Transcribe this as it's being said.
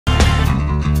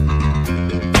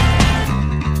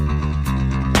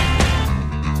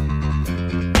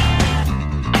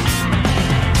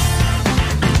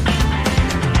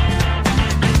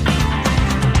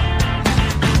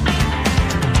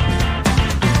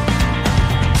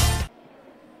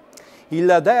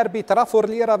Il derby tra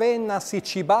Forlì e Ravenna si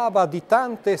cibava di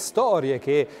tante storie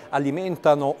che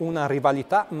alimentano una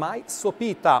rivalità mai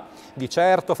sopita. Di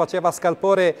certo faceva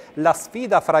scalpore la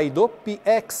sfida fra i doppi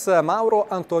ex Mauro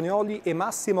Antonioli e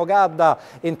Massimo Gadda,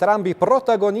 entrambi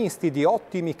protagonisti di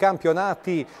ottimi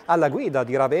campionati alla guida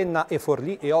di Ravenna e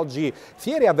Forlì e oggi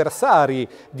fieri avversari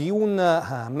di un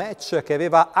match che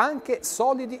aveva anche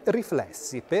solidi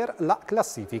riflessi per la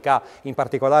classifica, in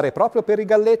particolare proprio per i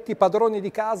galletti padroni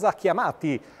di casa chiamati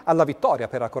alla vittoria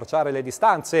per accorciare le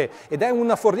distanze, ed è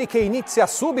un Forlì che inizia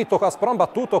subito a spron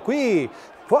battuto qui.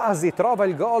 Quasi trova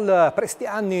il gol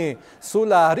Prestiani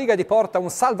sulla riga di porta, un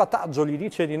salvataggio gli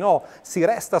dice di no, si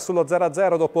resta sullo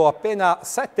 0-0 dopo appena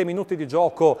 7 minuti di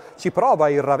gioco. Ci prova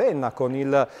il Ravenna con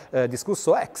il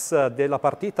discusso ex della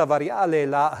partita variale,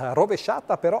 la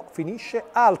rovesciata però finisce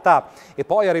alta. E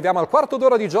poi arriviamo al quarto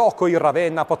d'ora di gioco, il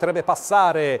Ravenna potrebbe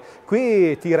passare,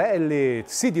 qui Tirelli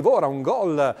si divora un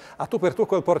gol a tu per tu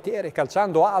col portiere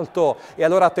calciando alto, e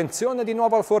allora attenzione di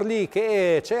nuovo al Forlì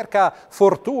che cerca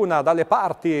fortuna dalle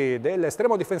parti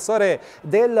dell'estremo difensore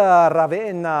del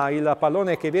Ravenna, il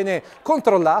pallone che viene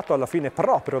controllato alla fine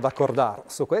proprio da Cordaro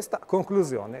su questa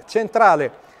conclusione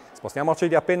centrale. Spostiamoci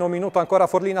di appena un minuto, ancora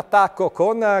Forlì in attacco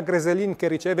con Greselin che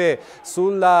riceve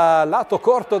sul lato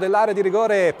corto dell'area di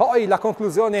rigore, poi la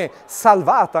conclusione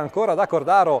salvata ancora da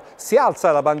Cordaro, si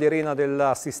alza la bandierina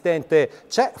dell'assistente,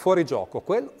 c'è fuorigioco,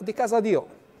 quello di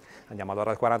Casadio. Andiamo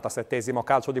allora al 47esimo,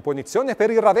 calcio di punizione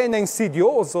per il Ravenna,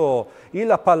 insidioso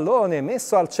il pallone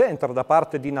messo al centro da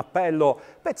parte di Nappello,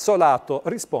 Pezzolato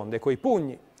risponde coi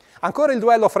pugni. Ancora il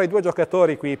duello fra i due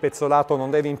giocatori, qui Pezzolato non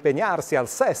deve impegnarsi al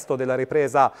sesto della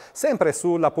ripresa, sempre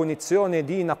sulla punizione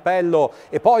di Nappello,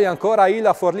 e poi ancora il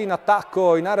Forlì in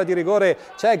attacco, in area di rigore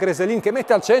c'è Greselin che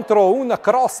mette al centro un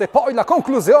cross e poi la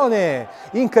conclusione,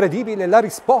 incredibile la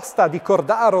risposta di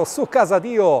Cordaro su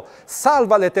Casadio,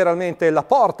 salva letteralmente la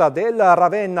porta del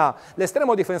Ravenna,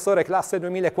 l'estremo difensore classe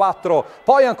 2004,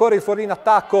 poi ancora il Forlì in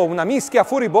attacco, una mischia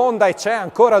furibonda e c'è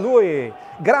ancora lui.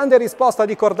 Grande risposta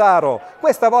di Cordaro,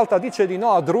 questa volta dice di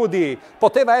no a Drudi,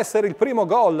 poteva essere il primo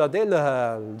gol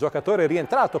del giocatore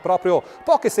rientrato proprio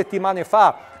poche settimane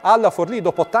fa alla Forlì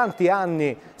dopo tanti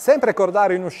anni, sempre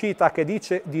Cordaro in uscita che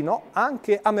dice di no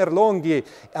anche a Merlonghi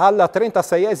al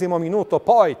 36esimo minuto,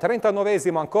 poi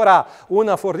 39esimo ancora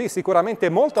un Forlì sicuramente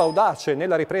molto audace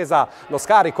nella ripresa, lo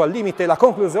scarico al limite, la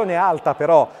conclusione alta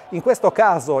però in questo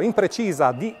caso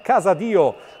imprecisa di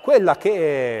Casadio, quella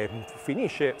che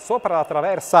finisce sopra la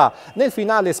traversa, nel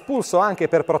finale espulso anche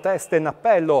per proteste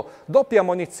Nappello, doppia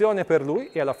ammonizione per lui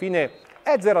e alla fine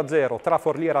è 0-0 tra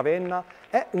Forlì e Ravenna,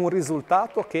 è un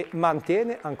risultato che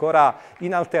mantiene ancora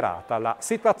inalterata la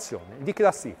situazione di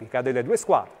classifica delle due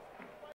squadre.